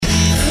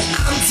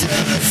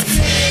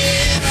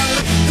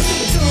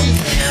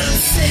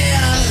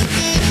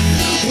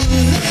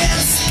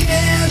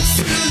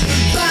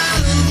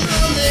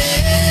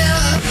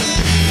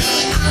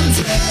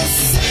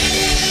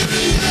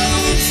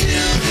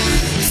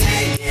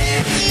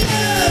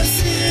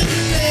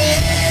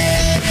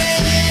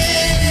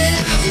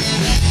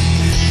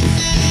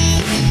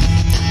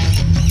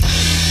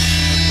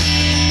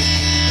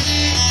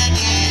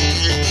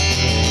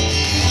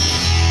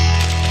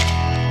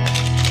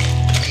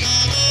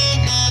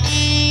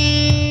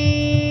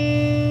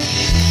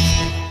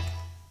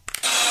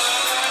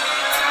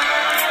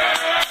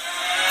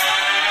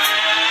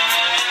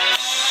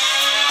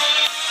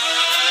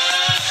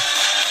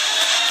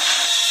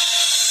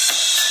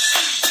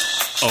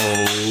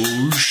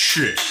Oh,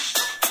 shit.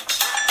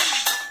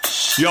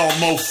 Y'all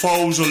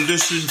mofos are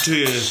listening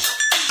to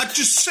I'm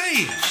Just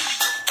Saying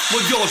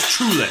with yours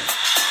truly,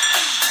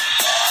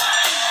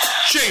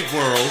 Shave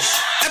Worlds,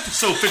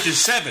 episode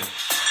 57.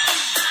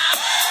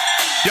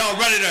 Y'all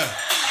ready to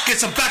get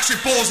some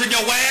Backstreet Boys in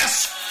your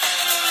ass?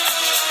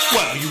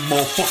 Well, you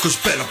motherfuckers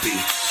better be,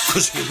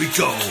 because here we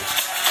go.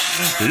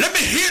 Let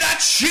me hear that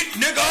shit,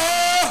 nigga!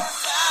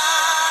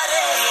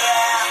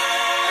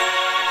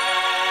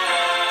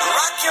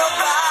 Rock your body,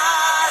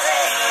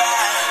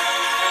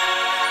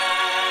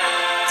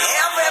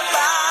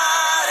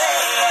 everybody,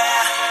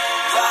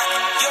 rock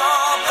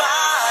your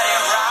body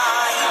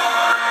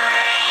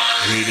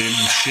right. Here them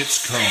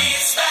shits come.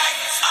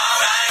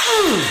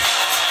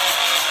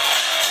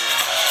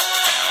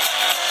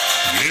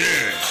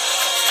 Yeah.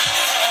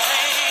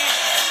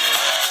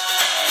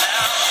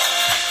 Oh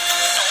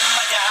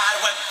my God,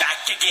 we're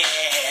back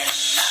again.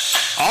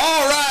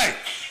 All right.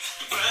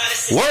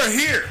 We're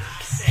here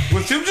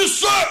with him just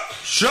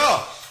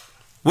sure.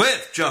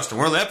 With Justin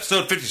Werley,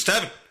 episode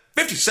 57.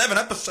 57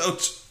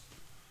 episodes.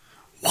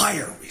 Why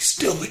are we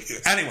still here?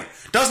 Anyway,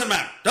 doesn't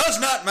matter. Does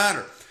not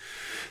matter.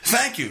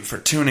 Thank you for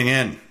tuning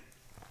in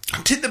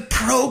to the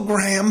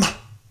program.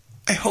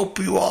 I hope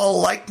you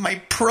all like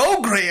my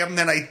program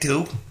that I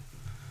do.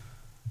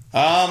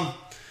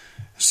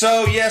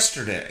 So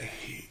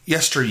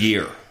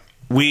yesteryear,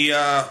 we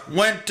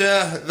went,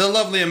 the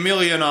lovely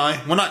Amelia and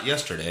I, well, not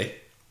yesterday.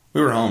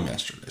 We were home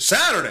yesterday.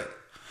 Saturday.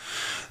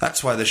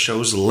 That's why the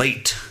show's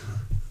late.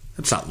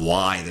 That's not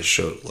why the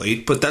show's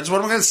late, but that's what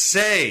I'm going to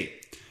say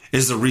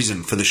is the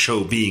reason for the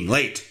show being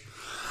late.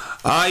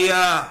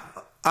 Amelia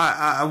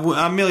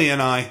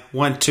and I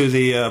went to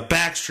the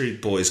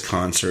BackStreet Boys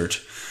concert.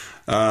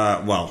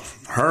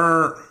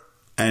 Her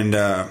and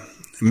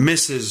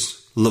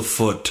Mrs.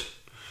 LaFoot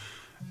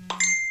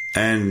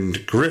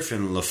and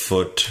Griffin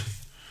LaFoot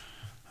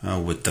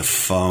with the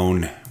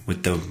phone,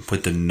 with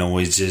the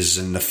noises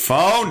and the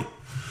phone.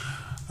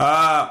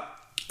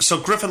 So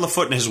Griffin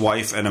LaFoot and his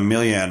wife and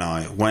Amelia and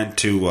I went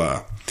to,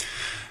 I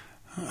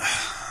don't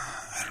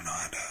know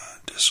how to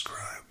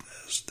describe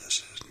this. This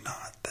is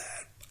not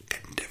that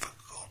fucking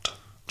difficult.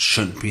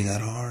 Shouldn't be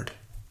that hard.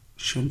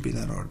 Shouldn't be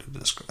that hard to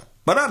describe.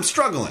 But I'm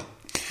struggling.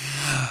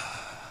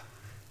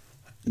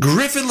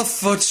 Griffin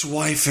LaFoot's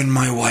wife and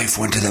my wife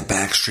went to the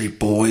Backstreet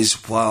Boys,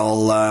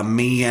 while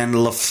me and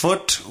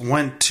LaFoot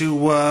went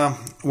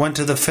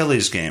to the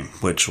Phillies game,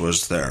 which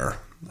was their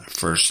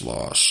first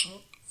loss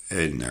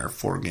in their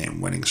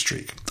 4-game winning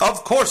streak.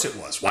 Of course it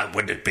was. Why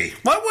wouldn't it be?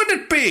 Why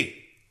wouldn't it be?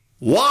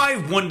 Why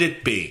wouldn't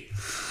it be?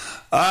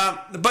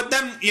 But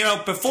then,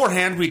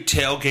 beforehand we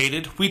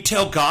tailgated. We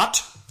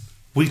tailgot.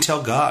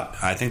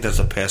 I think that's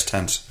a past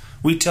tense.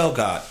 We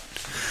tailgot.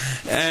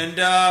 And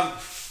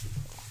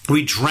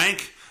we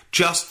drank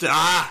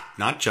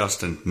not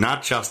Justin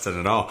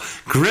at all.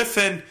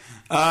 Griffin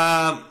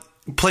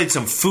played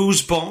some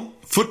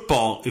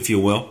football, if you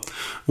will,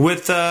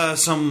 with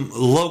some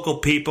local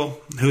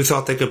people who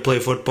thought they could play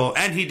football,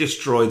 and he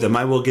destroyed them.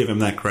 I will give him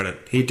that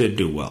credit. He did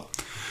do well.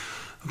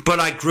 But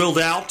I grilled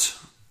out,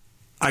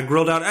 and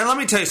let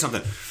me tell you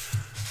something.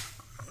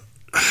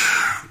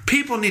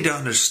 People need to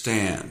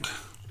understand,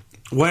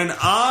 when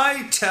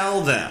I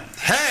tell them,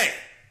 hey,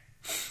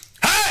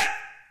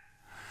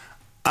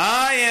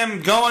 I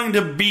am going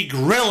to be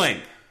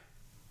grilling,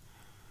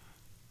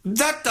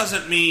 that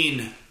doesn't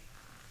mean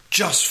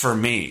just for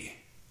me.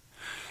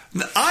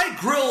 I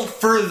grill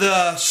for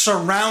the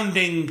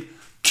surrounding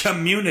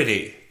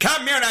community.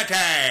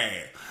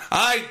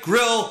 I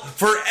grill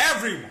for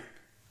everyone,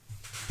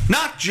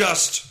 not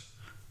just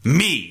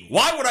me.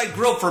 Why would I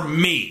grill for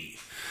me?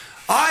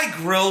 I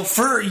grill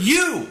for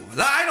you.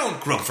 I don't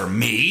grill for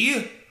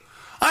me.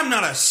 I'm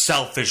not a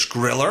selfish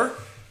griller.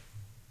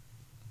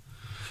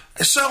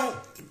 So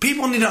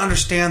people need to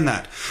understand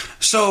that.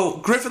 So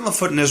Griffin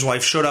LaFoot and his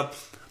wife showed up,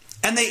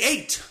 and they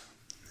ate,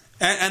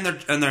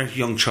 and their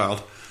young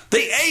child.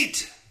 They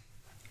ate.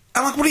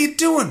 I'm like, what are you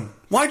doing?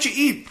 Why'd you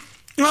eat?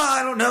 Well,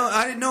 I don't know.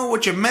 I didn't know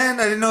what you meant.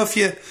 I didn't know if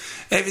you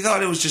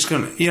thought it was just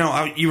gonna,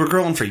 you were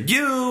grilling for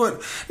you.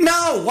 And,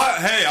 no, what?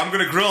 Hey, I'm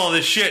gonna grill all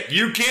this shit.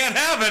 You can't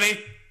have any.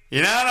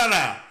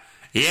 No.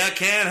 You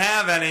can't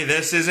have any.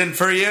 This isn't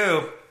for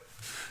you.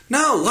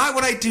 No, why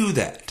would I do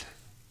that?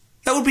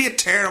 That would be a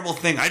terrible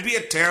thing. I'd be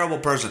a terrible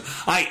person.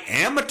 I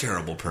am a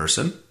terrible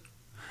person,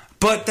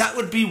 but that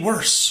would be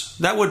worse.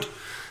 That would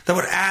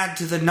add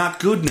to the not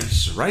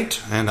goodness, right?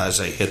 And as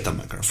I hit the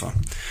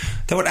microphone,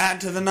 that would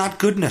add to the not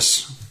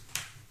goodness.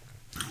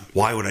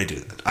 Why would I do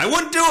that? I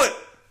wouldn't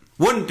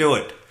do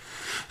it.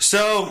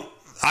 So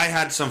I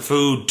had some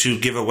food to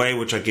give away,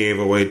 which I gave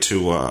away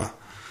to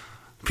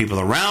people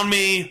around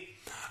me.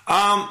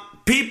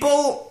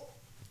 People,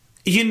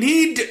 you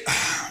need...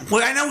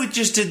 Well, I know we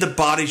just did the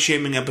body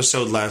shaming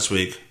episode last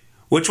week,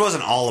 which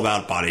wasn't all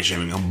about body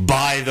shaming,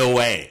 by the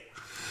way.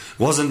 It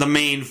wasn't the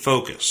main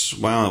focus.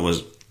 Well, it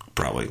was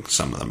probably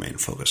some of the main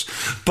focus.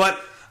 But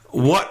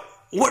what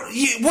are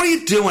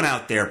you doing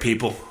out there,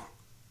 people?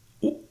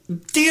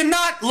 Do you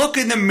not look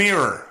in the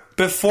mirror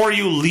before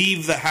you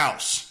leave the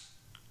house?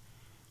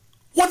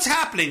 What's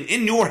happening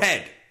in your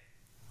head?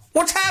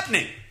 What's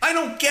happening? I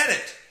don't get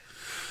it.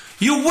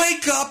 You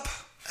wake up,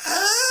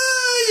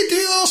 you do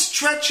a little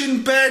stretch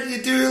in bed,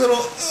 you do a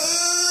little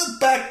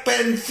back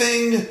bend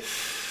thing.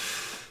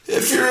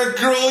 If you're a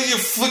girl, you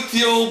flick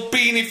the old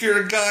bean. If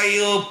you're a guy,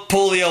 you'll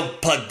pull the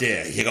old pud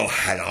there. You go,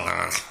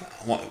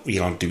 you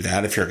don't do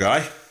that if you're a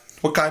guy.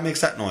 What guy makes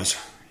that noise?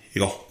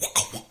 You go,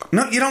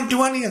 no, you don't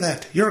do any of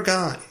that. You're a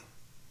guy.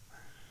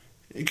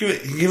 You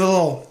give a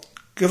little,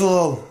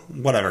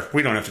 whatever.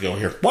 We don't have to go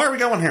here. Why are we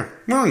going here?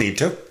 We don't need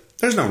to.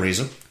 There's no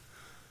reason.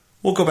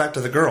 We'll go back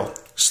to the girl.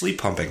 Sleep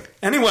pumping.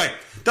 Anyway,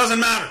 doesn't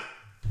matter.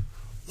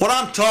 What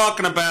I'm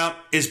talking about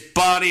is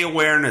body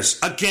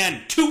awareness.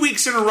 Again, 2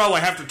 weeks in a row I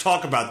have to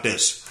talk about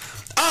this.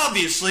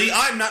 Obviously,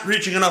 I'm not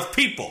reaching enough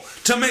people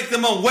to make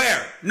them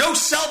aware. No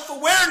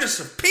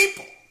self-awareness of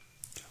people.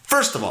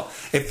 First of all,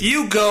 if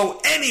you go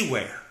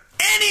anywhere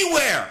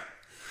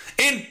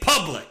in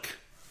public,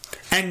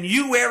 and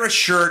you wear a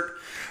shirt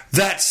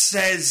that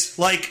says,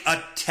 like, a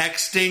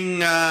texting,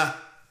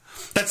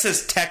 that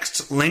says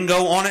text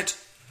lingo on it.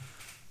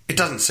 It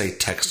doesn't say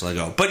text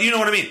lingo, but you know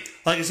what I mean.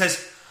 Like, it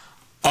says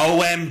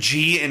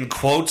OMG in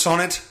quotes on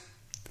it,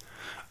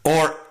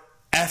 or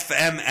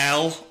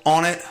FML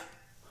on it,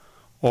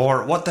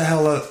 or what the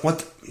hell,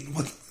 what,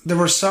 there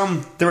were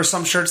some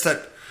shirts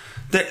that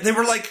they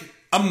were like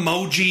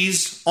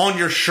emojis on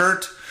your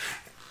shirt,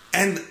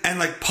 and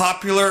like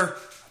popular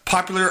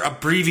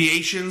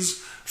abbreviations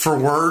for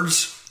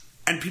words,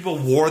 and people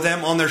wore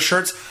them on their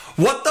shirts.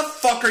 What the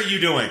fuck are you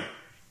doing?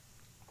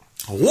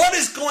 What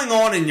is going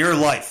on in your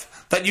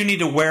life that you need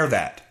to wear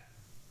that?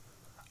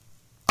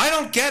 I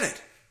don't get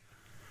it.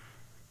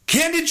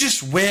 Can't you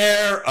just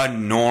wear a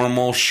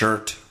normal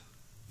shirt?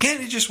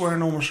 Can't you just wear a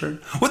normal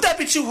shirt? Would that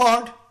be too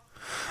hard?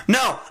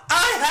 No,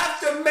 I have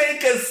to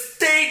make a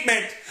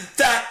statement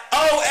that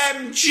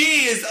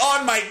OMG is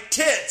on my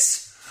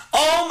tits.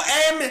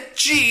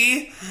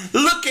 OMG,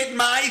 look at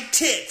my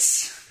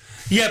tits.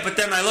 Yeah, but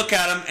then I look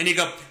at them and you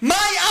go, my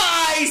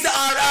eyes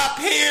are up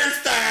here,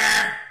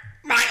 sir.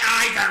 My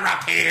eyes are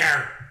up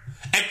here.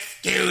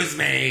 Excuse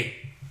me.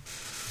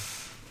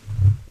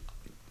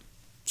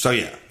 So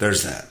yeah,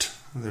 there's that.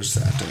 There's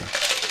that.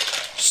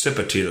 Sip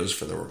of Tito's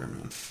for the working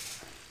man.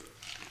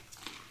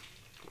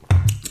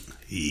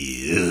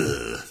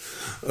 Yeah.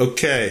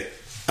 Okay.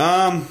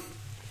 I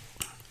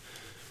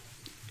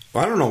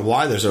don't know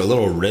why there's a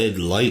little red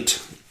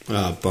light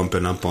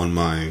bumping up on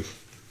my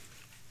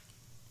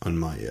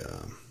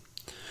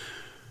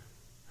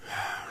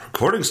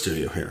recording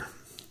studio here.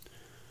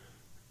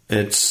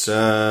 It's being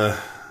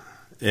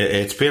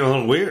a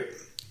little weird.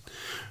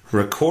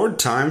 Record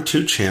time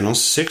 2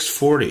 channels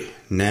 6:40,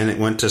 and then it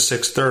went to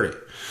 6:30.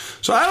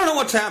 So I don't know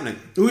what's happening.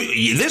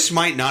 This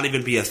might not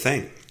even be a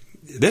thing.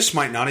 This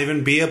might not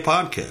even be a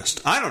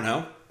podcast. I don't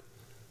know.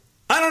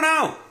 I don't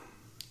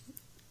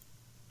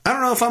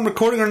know if I'm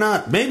recording or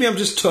not. Maybe I'm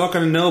just talking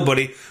to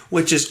nobody,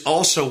 which is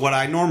also what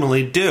I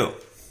normally do.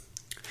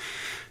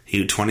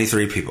 You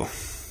 23 people.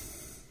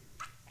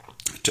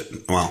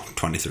 Well,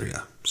 23,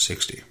 yeah.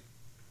 60.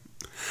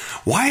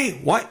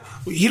 Why?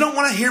 You don't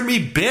want to hear me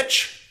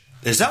bitch?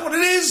 Is that what it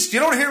is? You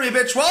don't hear me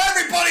bitch? Well,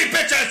 everybody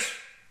bitches!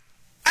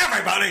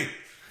 Everybody!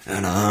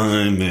 And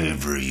I'm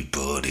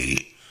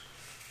everybody.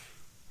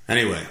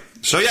 Anyway,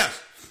 so yes,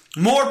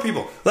 more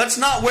people. Let's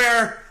not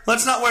wear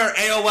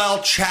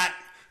AOL chat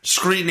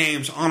screen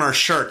names on our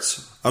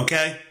shirts,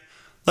 okay?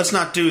 Let's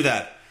not do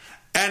that.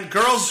 And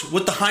girls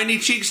with the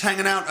hiney cheeks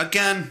hanging out,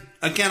 again,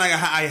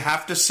 I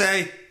have to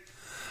say,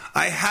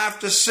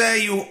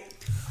 you...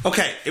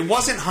 Okay, it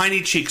wasn't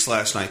hiney cheeks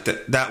last night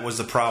that was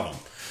the problem.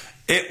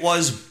 It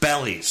was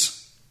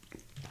bellies.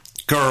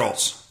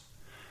 Girls,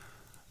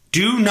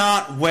 do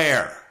not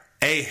wear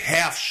a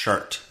half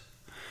shirt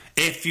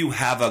if you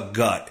have a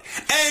gut.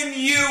 And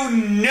you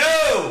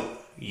know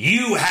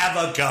you have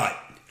a gut.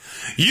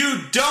 You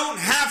don't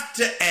have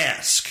to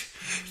ask.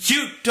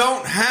 You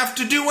don't have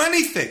to do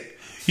anything.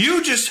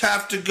 You just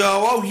have to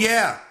go, oh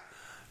yeah,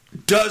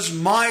 does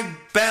my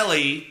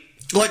belly...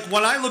 Like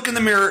when I look in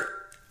the mirror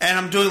and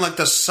I'm doing like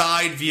the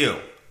side view,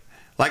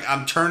 like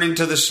I'm turning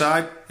to the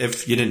side,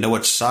 if you didn't know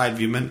what side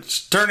view meant,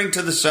 it's turning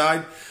to the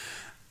side,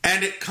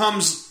 and it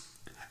comes,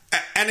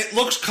 and it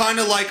looks kind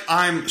of like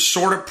I'm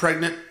sort of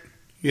pregnant,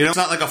 you know, it's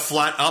not like a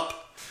flat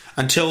up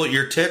until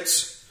your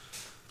tits.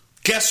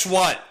 Guess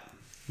what?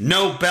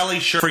 No belly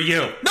shirt for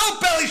you. No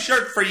belly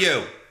shirt for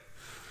you.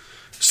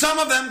 Some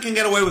of them can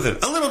get away with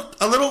it. A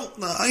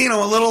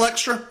little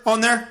extra on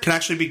there can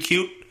actually be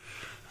cute,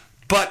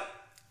 but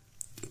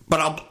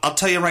I'll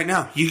tell you right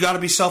now, you got to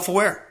be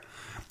self-aware.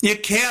 You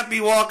can't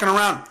be walking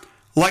around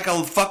like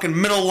a fucking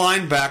middle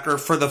linebacker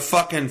for the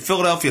fucking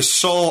Philadelphia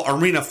Soul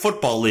Arena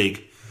Football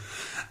League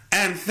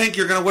and think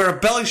you're going to wear a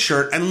belly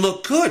shirt and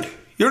look good.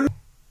 You're not.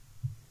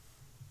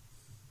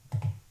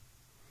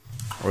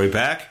 Are we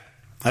back?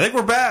 I think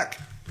we're back.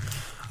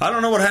 I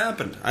don't know what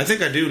happened. I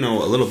think I do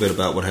know a little bit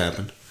about what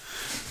happened.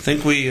 I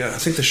think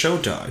the show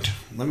died.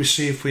 Let me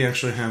see if we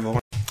actually have audio.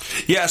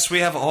 Yes, we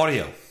have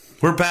audio.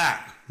 We're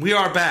back. We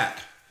are back.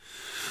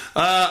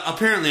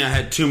 Apparently I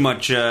had too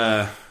much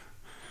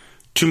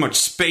too much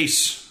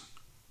space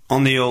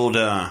on the old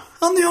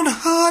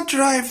hard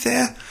drive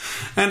there,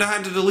 and I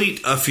had to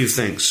delete a few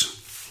things.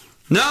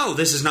 No,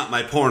 this is not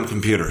my porn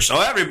computer.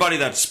 So everybody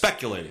that's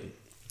speculating,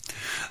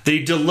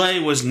 the delay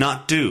was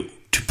not due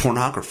to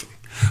pornography.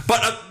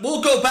 But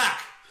we'll go back.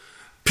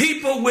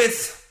 People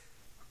with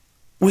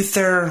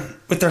their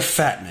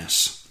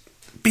fatness,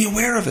 be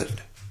aware of it.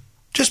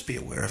 Just be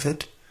aware of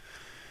it.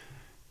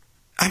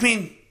 I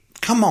mean,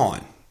 come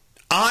on.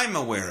 I'm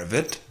aware of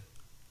it.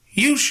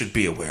 You should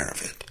be aware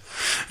of it.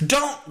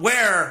 Don't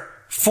wear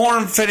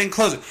form-fitting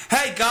clothing.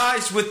 Hey,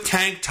 guys with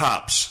tank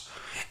tops.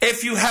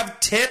 If you have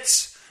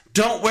tits,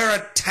 don't wear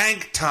a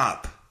tank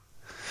top.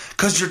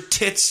 Because your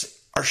tits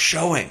are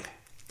showing.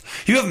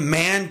 You have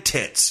man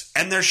tits,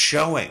 and they're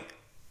showing.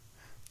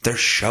 They're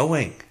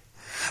showing.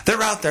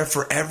 They're out there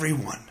for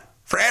everyone.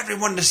 For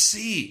everyone to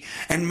see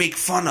and make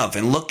fun of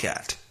and look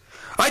at.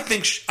 I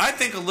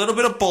think a little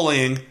bit of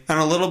bullying and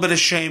a little bit of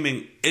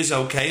shaming is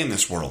okay in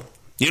this world.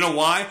 You know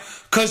why?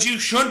 Because you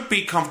shouldn't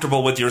be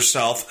comfortable with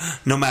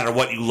yourself no matter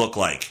what you look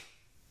like.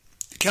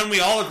 Can we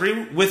all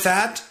agree with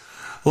that?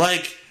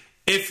 Like,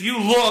 if you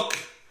look...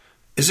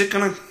 Is it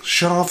going to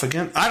shut off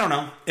again? I don't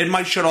know. It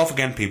might shut off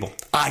again, people.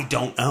 I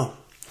don't know.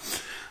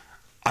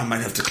 I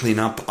might have to clean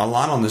up a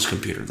lot on this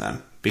computer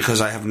then,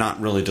 because I have not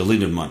really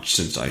deleted much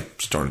since I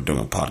started doing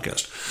a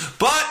podcast.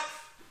 But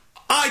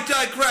I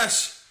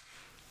digress.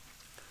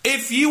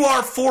 If you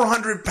are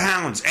 400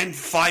 pounds and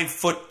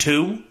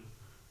 5'2",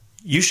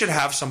 you should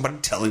have somebody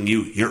telling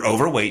you you're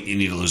overweight, you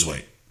need to lose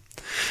weight.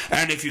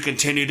 And if you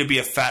continue to be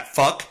a fat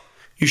fuck,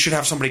 you should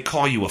have somebody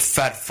call you a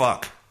fat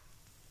fuck.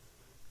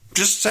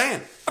 Just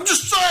saying. I'm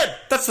just saying.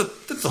 That's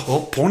the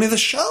whole point of the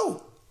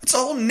show. That's the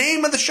whole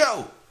name of the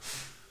show.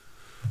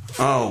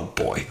 Oh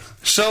boy.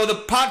 So the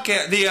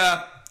podcast,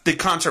 the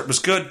concert was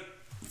good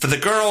for the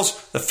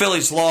girls. The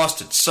Phillies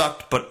lost. It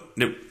sucked, but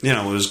it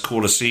was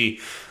cool to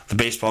see the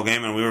baseball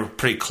game, and we were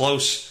pretty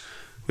close.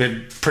 We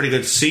had pretty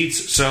good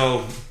seats,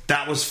 so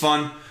that was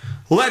fun.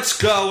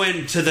 Let's go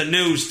into the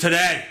news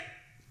today.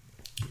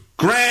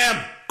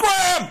 Graham.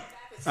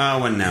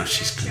 Oh, and now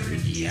she's gonna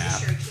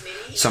yap.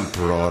 Some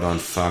broad on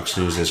Fox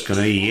News is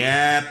gonna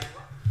yap.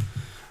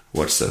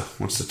 What's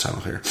the title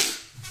here?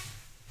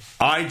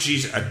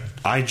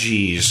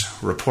 IG's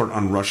report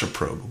on Russia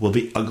probe will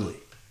be ugly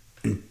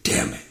and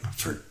damning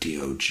for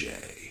DOJ.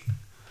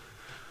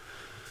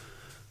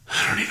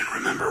 I don't even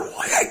remember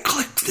why I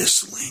clicked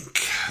this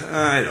link.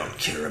 I don't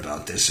care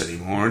about this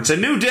anymore. It's a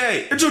new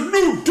day. It's a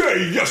new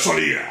day. Yes,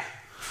 I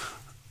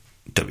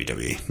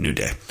WWE, new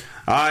day.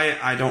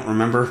 I don't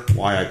remember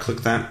why I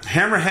clicked that.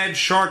 Hammerhead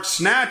shark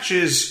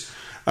snatches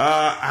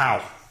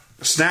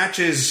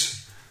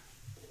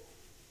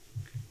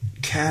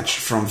catch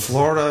from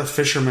Florida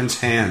fisherman's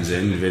hands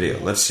in video.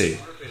 Let's see.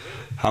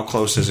 How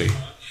close is he? I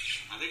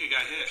think he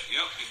got hit.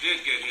 Yep, he did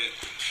get hit.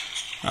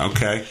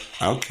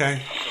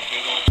 Okay.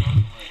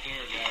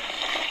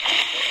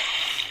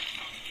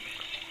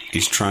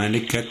 He's trying to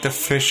get the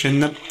fish in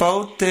the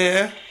boat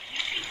there.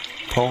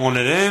 Pulling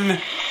it in.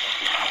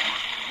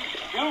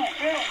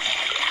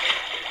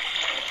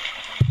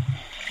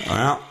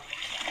 Well.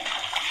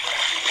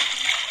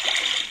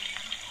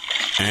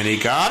 And he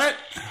got it.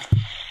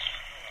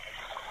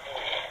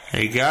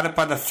 He got it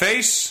by the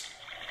face.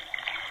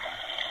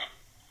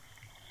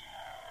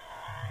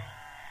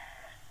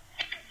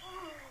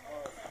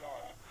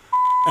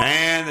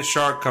 And the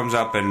shark comes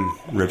up and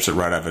rips it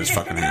right out of his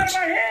fucking hands.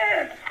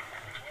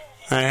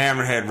 The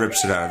hammerhead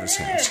rips it out of his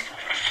hands.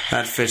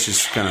 That fish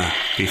is gonna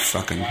be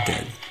fucking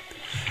dead.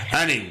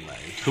 Anyway,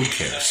 who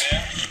cares?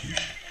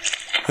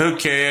 Who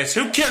cares?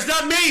 Who cares?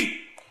 Not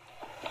me!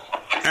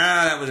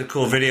 That was a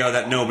cool video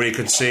that nobody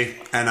could see,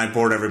 and I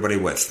bored everybody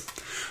with.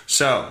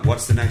 So,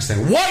 what's the next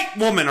thing? White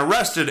woman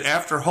arrested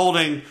after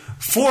holding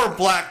 4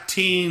 black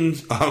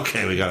teens.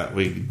 Okay, we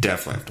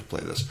definitely have to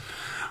play this.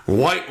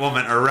 White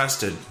woman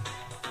arrested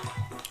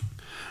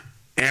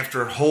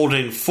after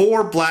holding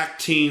 4 black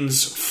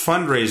teens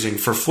fundraising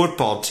for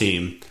football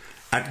team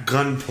at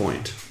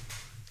gunpoint.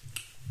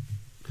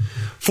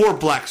 4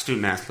 black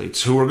student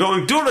athletes who were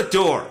going door to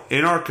door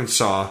in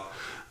Arkansas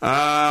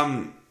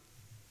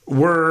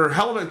were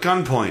held at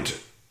gunpoint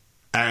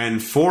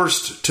and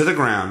forced to the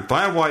ground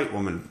by a white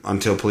woman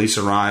until police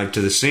arrived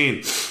to the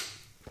scene.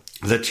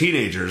 The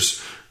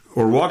teenagers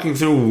were walking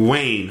through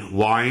Wayne,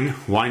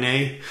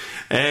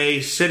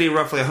 a city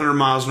roughly 100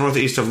 miles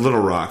northeast of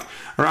Little Rock,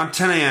 around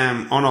 10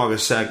 a.m. on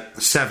August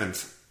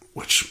 7th,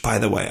 which, by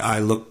the way, I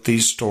looked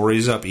these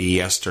stories up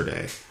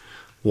yesterday.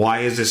 Why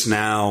is this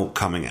now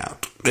coming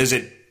out? Is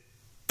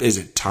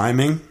it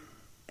timing?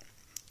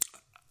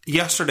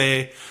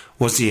 Yesterday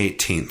was the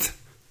 18th.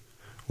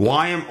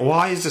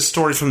 Why is the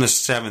story from the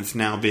 7th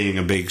now being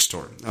a big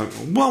story?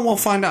 Well, we'll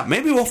find out.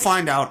 Maybe we'll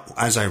find out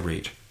as I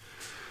read.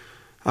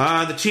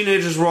 The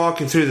teenagers were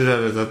walking through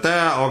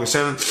August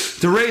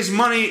 7th to raise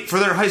money for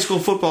their high school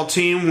football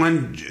team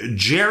when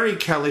Jerry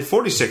Kelly,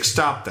 46,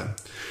 stopped them.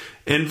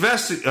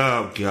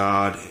 Oh,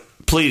 God.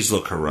 Please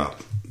look her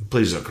up.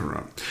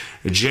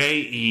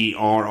 Jerry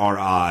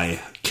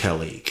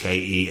Kelly,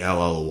 Kelly.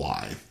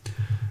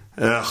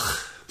 Ugh.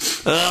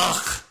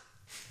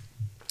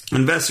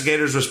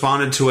 Investigators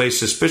responded to a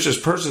suspicious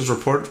persons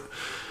report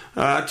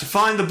to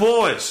find the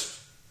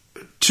boys,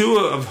 two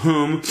of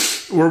whom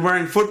were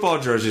wearing football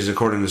jerseys,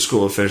 according to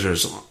school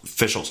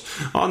officials,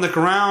 on the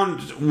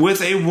ground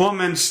with a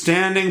woman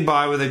standing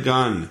by with a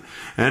gun.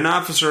 An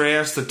officer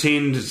asked the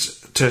teens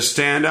to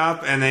stand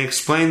up, and they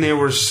explained they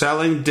were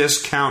selling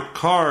discount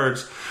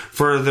cards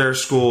for their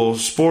school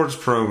sports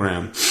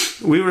program.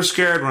 We were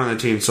scared, one of the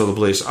teens told the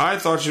police. I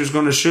thought she was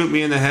going to shoot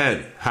me in the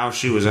head. How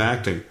she was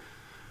acting.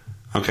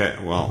 Okay,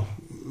 well,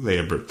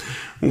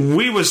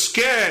 we was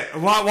scared.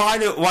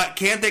 Why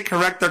can't they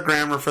correct their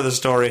grammar for the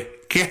story?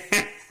 Can't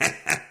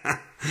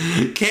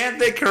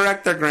they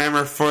correct their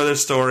grammar for the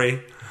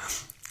story?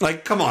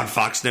 Like, come on,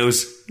 Fox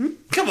News.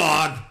 Come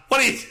on.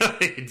 What are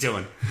you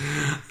doing?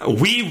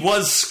 We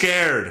was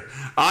scared.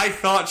 I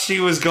thought she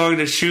was going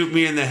to shoot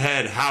me in the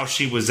head. How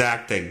she was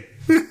acting.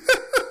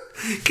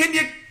 Can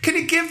you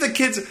give the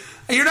kids...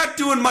 You're not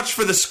doing much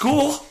for the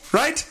school,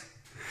 right?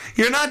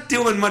 You're not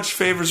doing much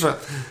favors for...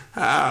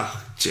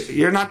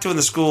 you're not doing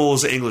the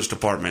school's English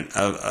department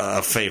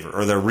a favor,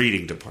 or their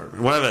reading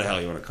department, whatever the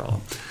hell you want to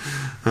call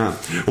them.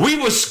 We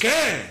was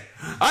scared.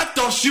 I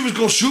thought she was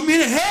going to shoot me in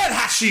the head.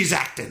 How she's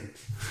acting.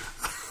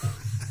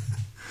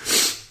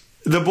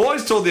 The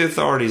boys told the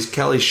authorities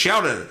Kelly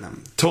shouted at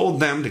them, told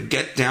them to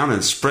get down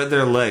and spread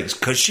their legs,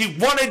 because she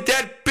wanted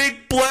that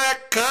big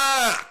black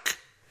cock.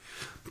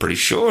 Pretty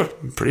sure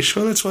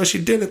that's why she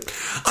did it.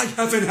 I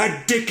haven't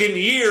had dick in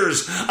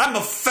years. I'm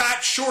a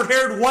fat,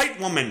 short-haired white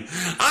woman.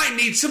 I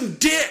need some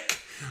dick.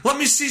 Let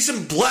me see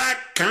some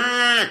black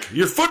cock.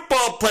 You're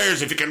football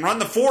players. If you can run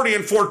the 40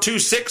 and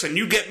 4.26 and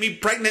you get me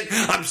pregnant,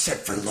 I'm set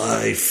for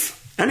life.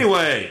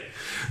 Anyway,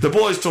 the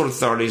boys told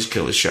authorities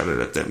Kelly shouted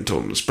at them,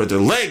 told them to spread their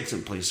legs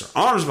and place their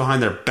arms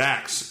behind their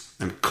backs,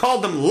 and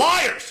called them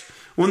liars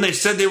when they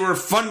said they were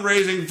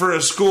fundraising for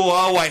a school.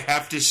 Oh, I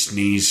have to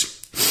sneeze.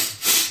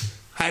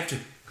 I have to...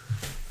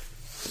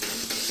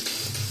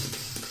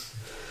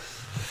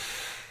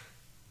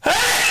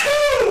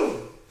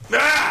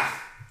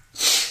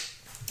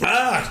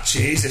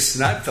 Jesus,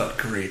 that felt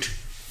great.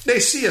 They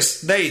say a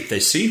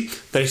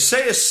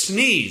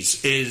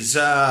sneeze is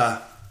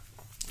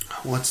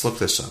let's look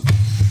this up.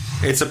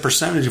 It's a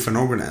percentage of an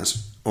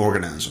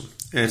organism.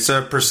 It's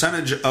a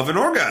percentage of an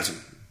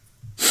orgasm.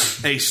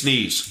 A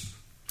sneeze.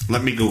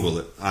 Let me Google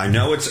it. I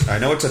know it's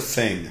a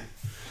thing.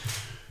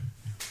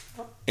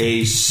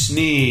 A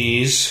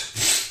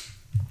sneeze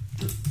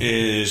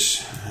is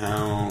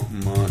how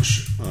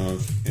much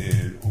of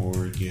an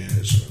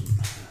orgasm.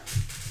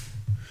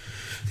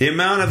 The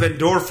amount of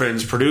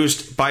endorphins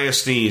produced by a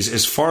sneeze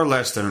is far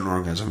less than an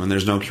orgasm, and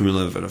there's no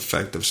cumulative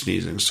effect of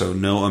sneezing, so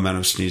no amount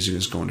of sneezing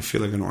is going to feel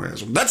like an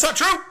orgasm. That's not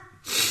true!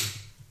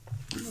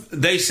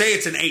 They say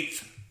it's an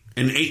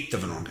eighth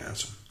of an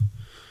orgasm.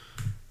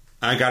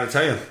 I gotta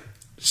tell you,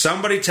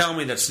 somebody tell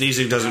me that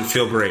sneezing doesn't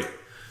feel great.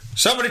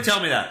 Somebody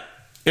tell me that.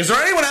 Is there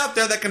anyone out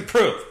there that can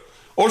prove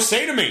or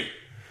say to me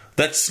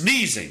that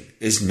sneezing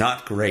is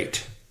not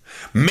great?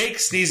 Make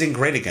sneezing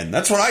great again.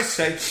 That's what I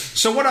say.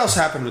 So what else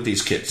happened with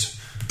these kids?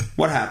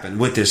 What happened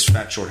with this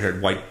fat,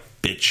 short-haired white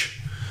bitch?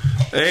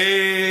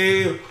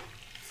 A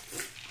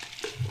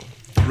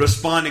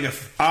responding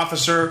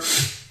officer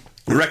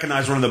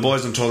recognized one of the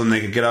boys and told them they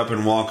could get up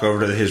and walk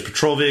over to his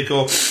patrol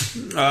vehicle.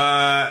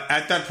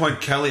 At that point,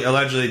 Kelly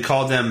allegedly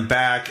called them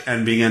back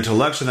and began to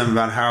lecture them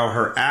about how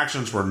her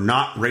actions were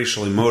not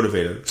racially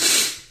motivated.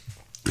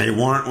 A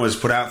warrant was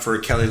put out for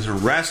Kelly's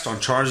arrest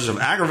on charges of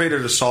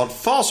aggravated assault,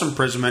 false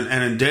imprisonment,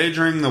 and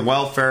endangering the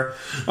welfare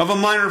of a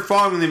minor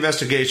following the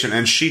investigation,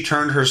 and she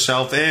turned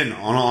herself in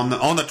on the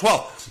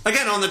 12th.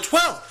 Again, on the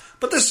 12th.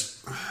 But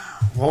this...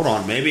 Hold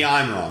on. Maybe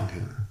I'm wrong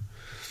here.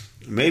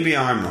 Maybe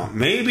I'm wrong.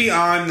 Maybe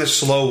I'm the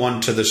slow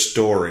one to the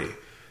story.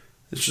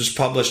 This was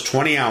published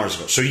 20 hours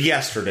ago. So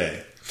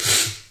yesterday.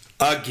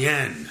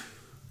 Again.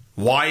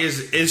 Why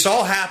is... It's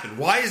all happened.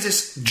 Why is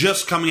this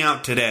just coming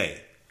out today?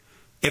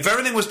 If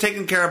everything was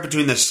taken care of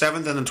between the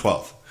 7th and the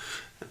 12th.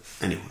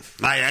 Anyway,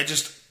 I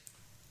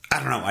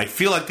don't know. I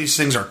feel like these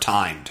things are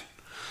timed.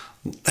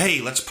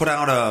 Hey, let's put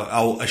out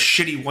a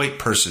shitty white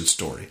person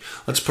story.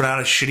 Let's put out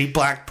a shitty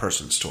black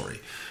person story.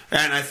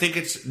 And I think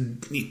it's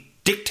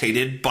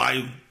dictated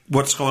by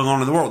what's going on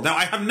in the world. Now,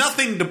 I have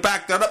nothing to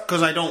back that up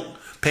because I don't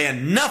pay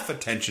enough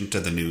attention to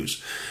the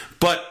news.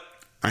 But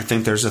I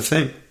think there's a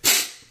thing.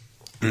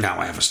 Now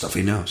I have a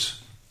stuffy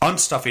nose.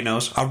 Unstuffy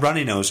nose. A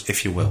runny nose,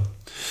 if you will.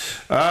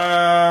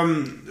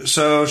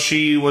 So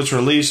she was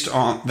released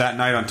that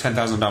night on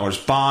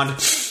 $10,000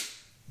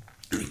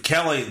 bond.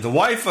 Kelly, the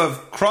wife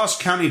of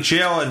Cross County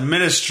Jail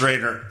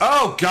Administrator.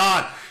 Oh,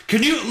 God.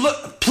 Can you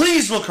look?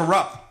 Please look her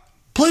up.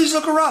 Please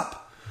look her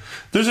up.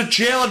 There's a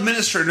jail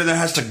administrator that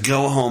has to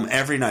go home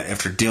every night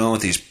after dealing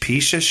with these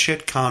piece of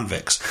shit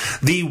convicts.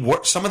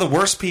 Some of the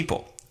worst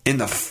people in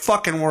the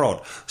fucking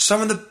world.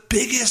 Some of the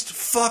biggest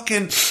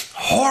fucking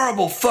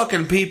horrible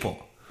fucking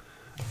people.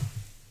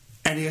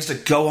 And he has to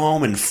go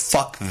home and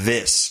fuck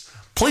this.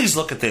 Please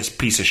look at this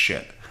piece of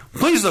shit.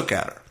 Please look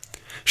at her.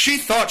 She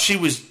thought she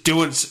was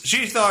doing...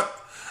 She thought,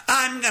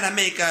 I'm going to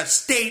make a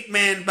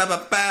statement, blah,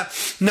 blah, blah.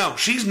 No,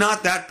 she's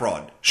not that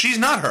broad. She's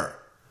not her.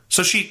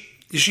 So she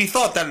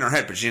thought that in her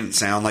head, but she didn't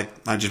sound like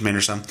I just made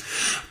her sound.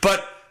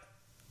 But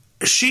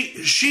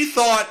she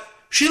thought,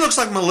 she looks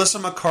like Melissa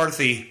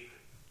McCarthy.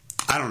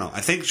 I don't know.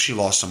 I think she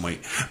lost some weight.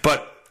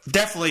 But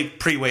definitely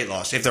pre-weight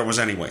loss, if there was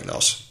any weight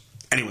loss.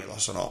 Any weight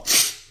loss at all.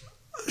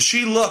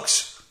 She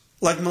looks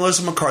like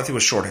Melissa McCarthy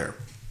with short hair.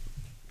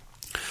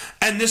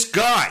 And this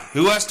guy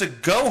who has to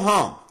go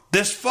home,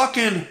 this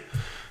fucking,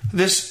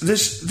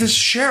 this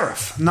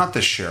sheriff, not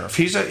this sheriff,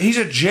 he's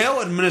a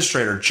jail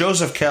administrator,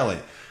 Joseph Kelly.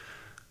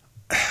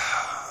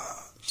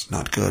 It's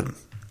not good.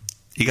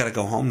 You got to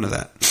go home to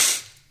that.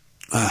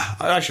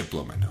 I should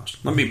blow my nose.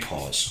 Let me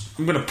pause.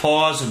 I'm going to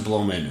pause and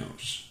blow my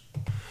nose.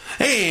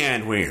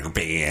 And we're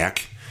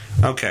back.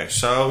 Okay,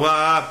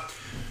 so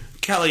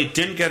Kelly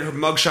didn't get her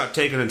mugshot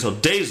taken until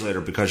days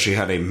later because she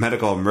had a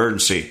medical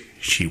emergency.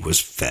 She was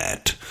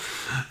fat.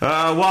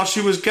 While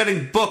she was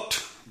getting booked,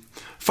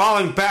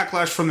 following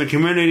backlash from the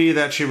community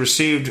that she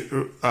received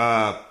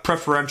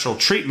preferential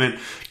treatment,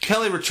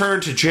 Kelly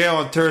returned to jail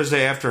on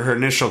Thursday after her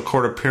initial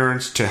court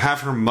appearance to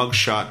have her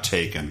mugshot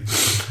taken.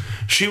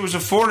 She was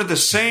afforded the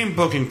same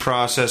booking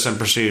process and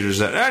procedures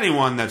that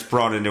anyone that's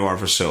brought into our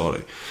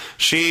facility.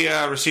 She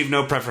received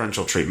no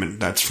preferential treatment.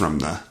 That's from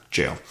the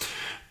jail.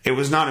 It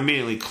was not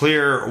immediately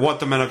clear what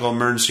the medical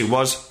emergency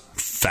was.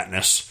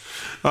 Fatness.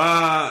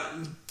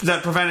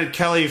 That prevented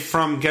Kelly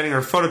from getting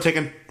her photo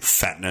taken.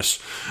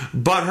 Fatness.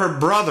 But her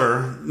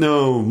brother,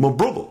 no, my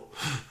brother.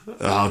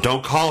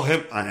 Don't call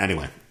him.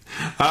 Anyway.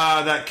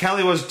 That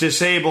Kelly was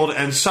disabled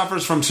and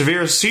suffers from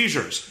severe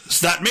seizures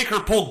that make her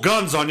pull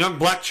guns on young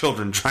black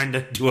children trying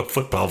to do a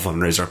football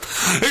fundraiser.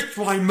 It's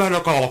my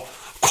medical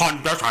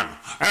condition.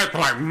 It's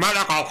my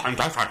medical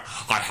condition.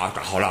 I have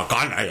to hold a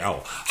gun at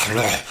you.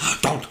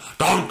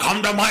 Don't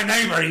come to my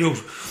neighbor, you.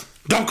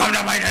 Don't come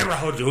to my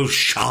neighborhood, you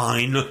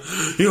shine.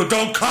 You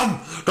don't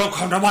come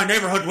to my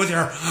neighborhood with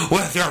your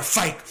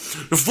fake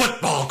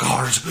football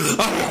cards.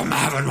 I'm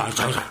having my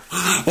seizure.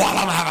 While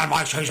I'm having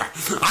my seizure,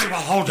 I will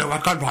hold you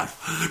at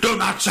gunpoint. Do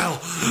not sell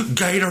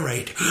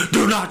Gatorade.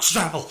 Do not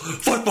sell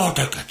football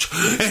tickets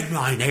in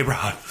my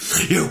neighborhood.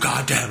 You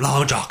goddamn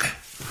long jockey.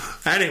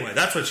 Anyway,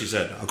 that's what she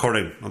said,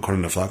 according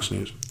to Fox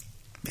News.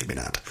 Maybe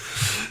not.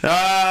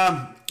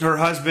 Her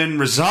husband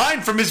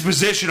resigned from his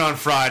position on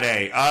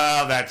Friday.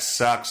 Oh, that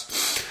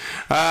sucks.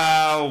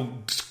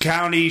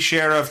 County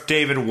Sheriff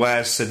David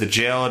West said the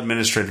jail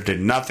administrator did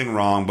nothing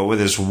wrong, but with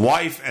his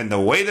wife and the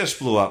way this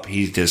blew up,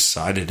 he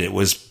decided it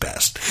was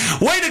best.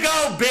 Way to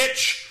go,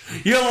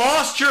 bitch! You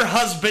lost your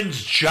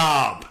husband's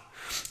job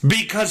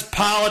because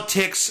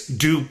politics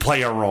do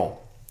play a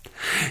role.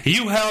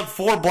 You held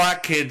 4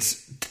 black kids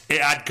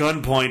at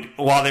gunpoint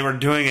while they were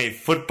doing a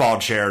football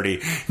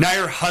charity. Now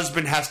your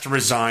husband has to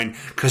resign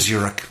because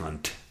you're a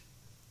cunt.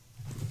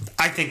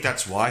 I think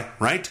that's why,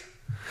 right?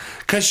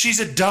 Because she's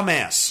a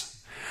dumbass.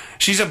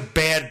 She's a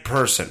bad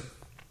person.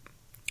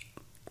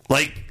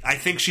 Like, I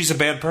think she's a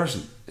bad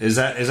person. Is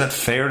that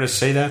fair to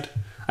say that?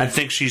 I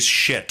think she's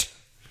shit.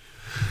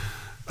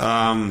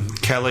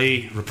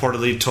 Kelly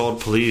reportedly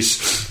told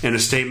police in a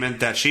statement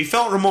that she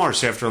felt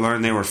remorse after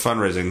learning they were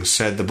fundraising,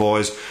 said the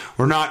boys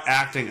were not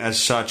acting as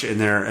such in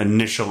their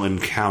initial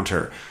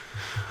encounter.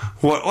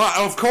 Well,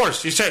 of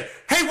course, you say,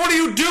 hey, what are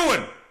you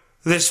doing?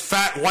 This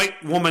fat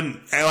white woman,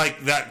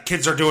 like that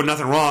kids are doing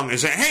nothing wrong,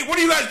 is saying, hey, what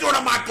are you guys doing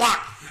on my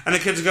block? And the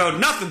kids go,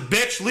 nothing,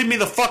 bitch, leave me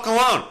the fuck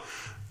alone.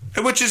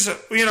 Which is,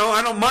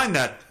 I don't mind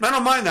that.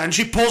 And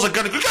she pulls a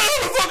gun and goes, get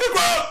on the fucking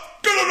ground!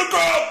 Get on the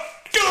ground!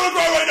 Get on the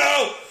ground right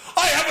now!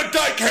 I have a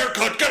dyke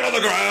haircut. Get on the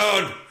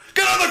ground.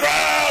 Get on the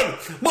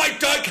ground. My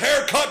dyke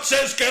haircut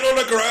says get on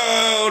the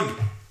ground.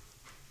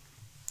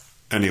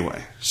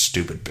 Anyway,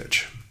 stupid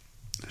bitch.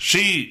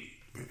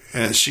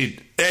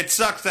 It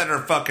sucks that her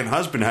fucking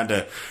husband had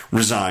to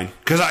resign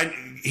because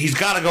he's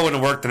got to go into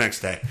work the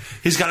next day.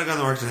 He's got to go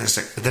to work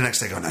the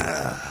next day going,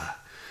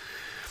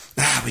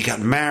 we got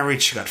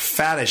married. She got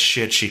fat as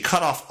shit. She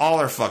cut off all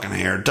her fucking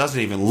hair.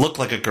 Doesn't even look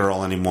like a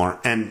girl anymore.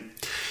 And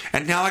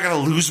now I got to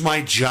lose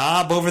my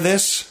job over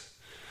this?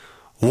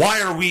 Why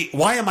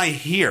am I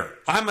here?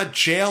 I'm a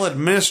jail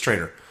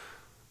administrator.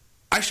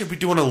 I should be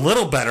doing a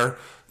little better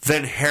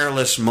than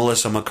hairless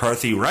Melissa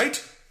McCarthy,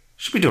 right?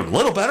 Should be doing a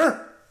little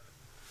better.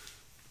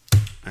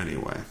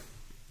 Anyway,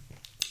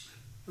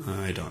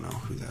 I don't know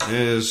who that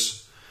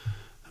is.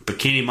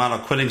 Bikini model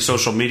quitting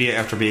social media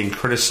after being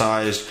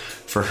criticized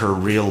for her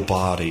real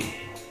body.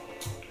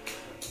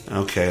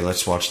 Okay,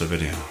 let's watch the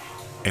video.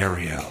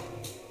 Ariel.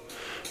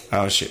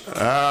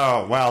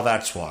 Oh, well,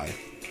 that's why.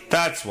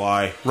 That's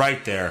why.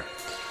 Right there.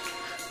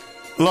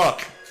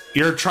 Look,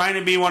 you're trying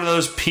to be one of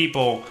those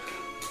people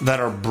that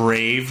are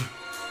brave.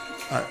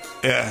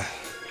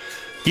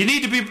 You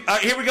need to be...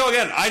 here we go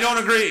again. I don't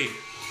agree.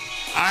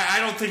 I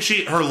don't think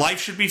her life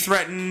should be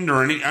threatened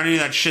or any of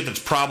that shit that's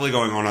probably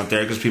going on out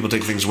there because people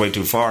take things way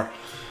too far.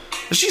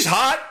 But she's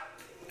hot.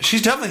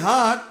 She's definitely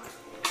hot.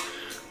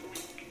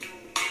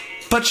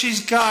 But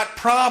she's got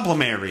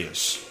problem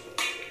areas.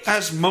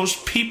 As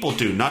most people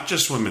do, not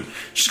just women.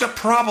 She's got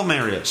problem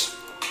areas.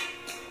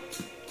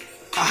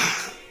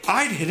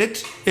 I'd hit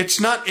it. It's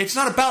not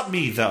about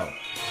me though.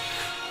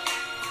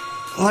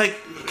 Like,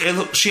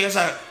 she has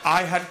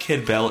I had a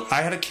kid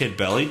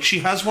belly. She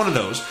has one of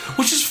those,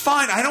 which is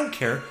fine. I don't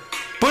care.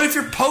 But if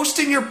you're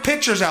posting your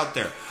pictures out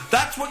there,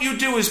 that's what you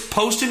do, is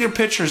posting your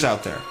pictures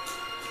out there.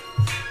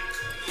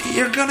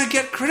 You're gonna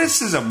get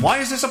criticism. Why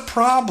is this a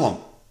problem?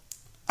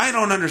 I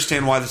don't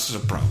understand why this is a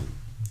problem.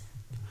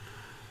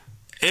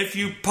 If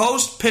you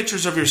post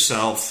pictures of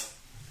yourself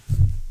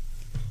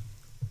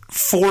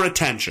for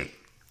attention,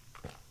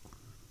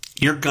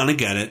 you're gonna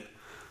get it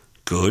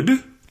good,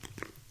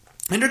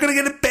 and you're gonna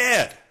get it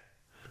bad.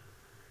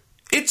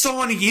 It's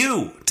on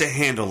you to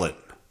handle it.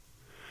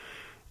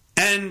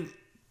 And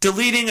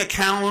deleting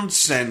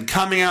accounts and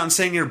coming out and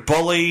saying you're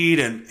bullied,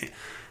 and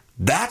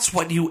that's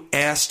what you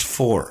asked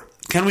for.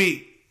 Can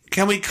we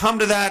come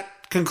to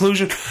that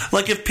conclusion?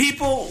 Like, if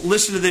people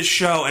listen to this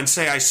show and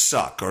say I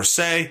suck, or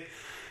say,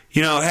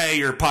 you know, hey,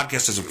 your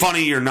podcast isn't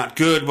funny, you're not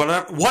good,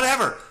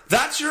 whatever.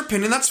 That's your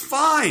opinion. That's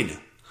fine.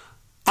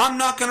 I'm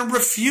not going to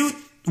refute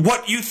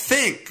what you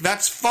think.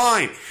 That's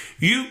fine.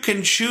 You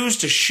can choose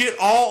to shit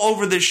all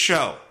over this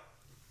show.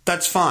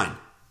 That's fine.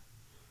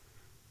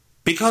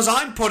 Because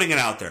I'm putting it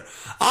out there.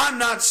 I'm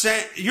not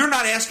saying, you're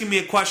not asking me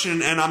a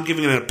question and I'm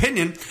giving an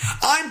opinion.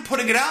 I'm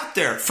putting it out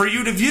there for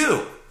you to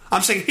view.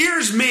 I'm saying,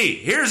 here's me.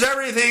 Here's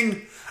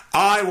everything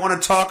I want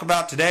to talk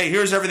about today.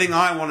 Here's everything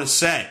I want to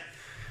say.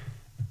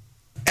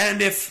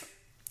 And if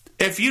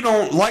you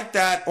don't like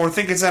that or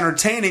think it's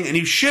entertaining and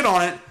you shit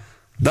on it,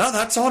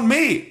 that's on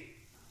me.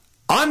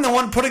 I'm the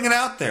one putting it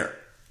out there.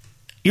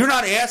 You're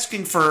not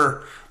asking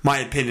for my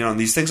opinion on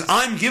these things.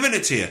 I'm giving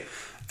it to you.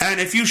 And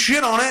if you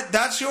shit on it,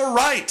 that's your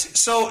right.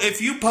 So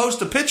if you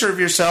post a picture of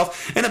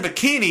yourself in a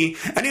bikini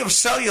and you have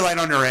cellulite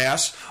on your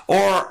ass,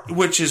 or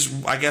which is,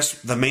 I guess,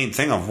 the main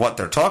thing of what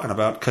they're talking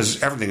about,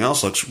 because everything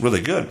else looks really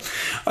good,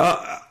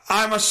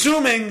 I'm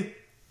assuming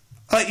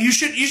you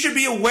should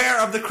be aware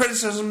of the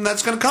criticism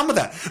that's going to come with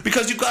that,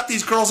 because you've got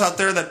these girls out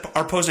there that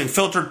are posting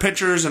filtered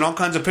pictures and all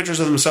kinds of pictures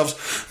of themselves,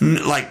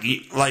 like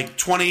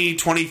 20,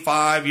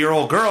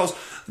 25-year-old girls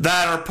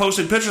that are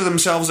posting pictures of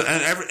themselves,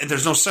 and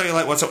there's no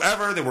cellulite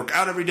whatsoever. They work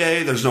out every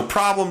day. There's no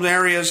problem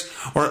areas,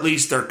 or at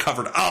least they're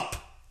covered up.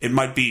 It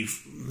might be,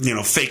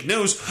 fake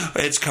news.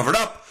 It's covered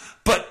up.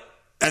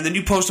 And then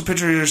you post a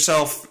picture of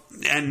yourself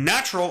and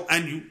natural,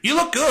 and you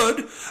look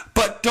good,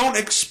 but don't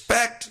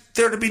expect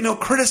there to be no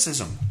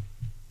criticism.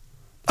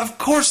 Of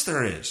course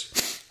there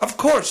is. Of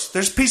course.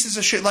 There's pieces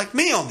of shit like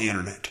me on the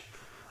internet.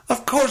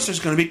 Of course there's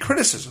going to be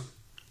criticism.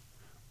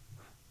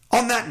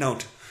 On that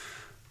note,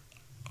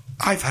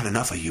 I've had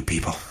enough of you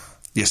people.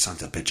 You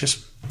sons of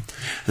bitches.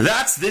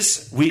 That's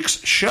this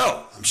week's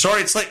show. I'm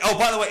sorry it's late. Oh,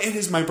 by the way, it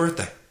is my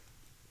birthday.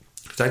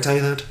 Did I tell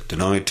you that?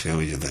 Did I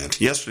tell you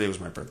that? Yesterday was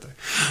my birthday.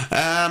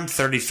 I'm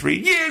 33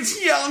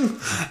 years young,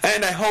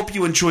 and I hope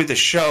you enjoy the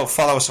show.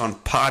 Follow us on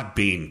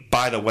Podbean.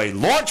 By the way,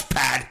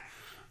 Launchpad.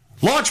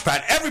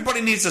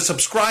 Everybody needs to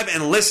subscribe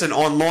and listen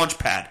on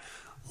Launchpad.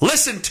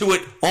 Listen to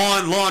it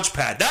on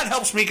Launchpad. That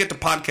helps me get to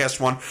Podcast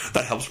One.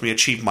 That helps me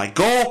achieve my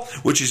goal,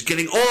 which is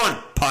getting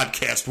on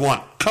Podcast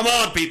One. Come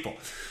on, people.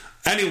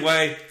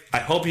 Anyway, I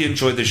hope you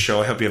enjoyed this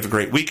show. I hope you have a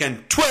great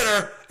weekend.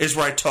 Twitter is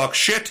where I talk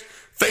shit.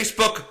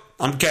 Facebook,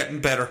 I'm getting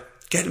better.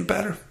 Getting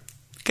better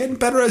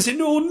as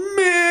an old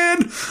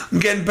man. I'm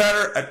getting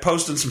better at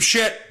posting some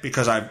shit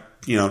because I,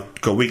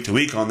 go week to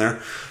week on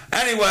there.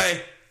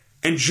 Anyway,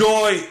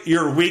 enjoy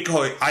your week.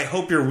 I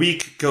hope your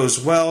week goes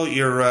well.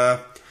 Your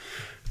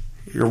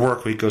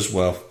work week goes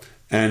well.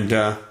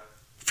 And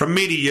from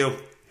me to you,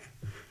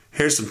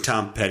 here's some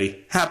Tom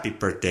Petty. Happy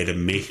birthday to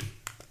me.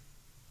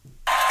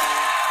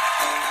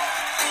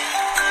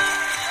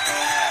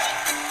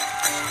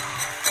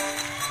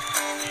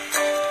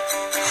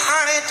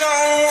 Honey,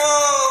 don't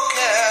walk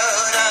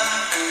out. I'm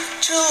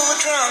too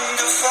drunk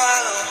to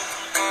follow.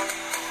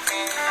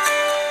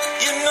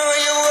 You know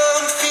you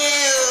won't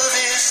feel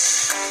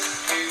this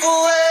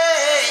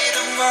way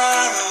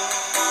tomorrow.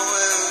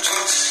 Well,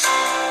 just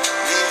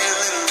maybe a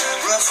little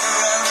rough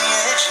around the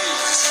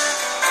edges,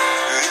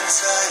 or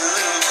inside a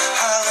little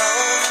hollow.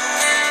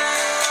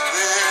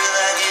 Well,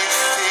 I get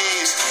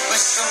faced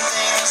with some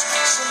things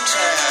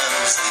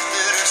sometimes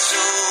that are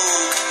so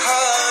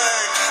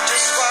hard to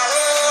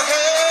swallow.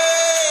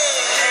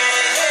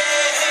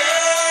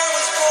 I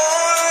was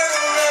born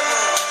a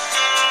rebel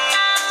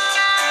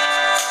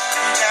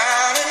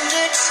down in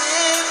Dixie.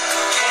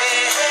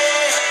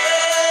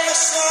 A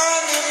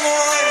Sunday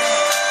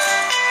morning.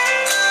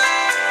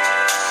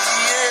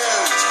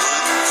 Yeah, with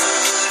one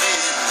foot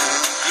in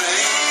the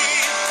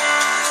grave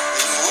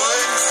and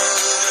one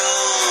foot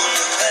on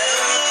the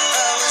pedal.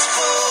 I was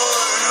born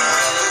a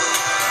rebel.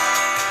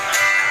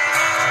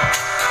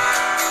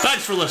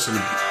 Thanks for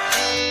listening.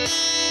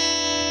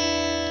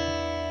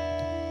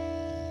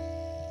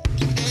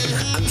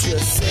 I'm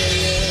just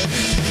saying,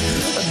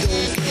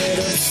 don't get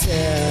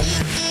upset.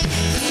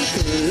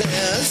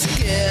 Let's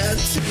get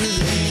to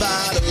the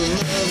bottom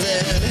of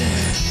it.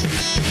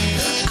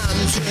 I'm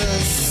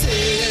just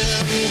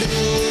saying,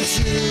 don't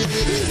you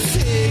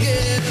take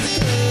it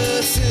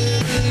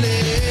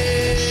personally.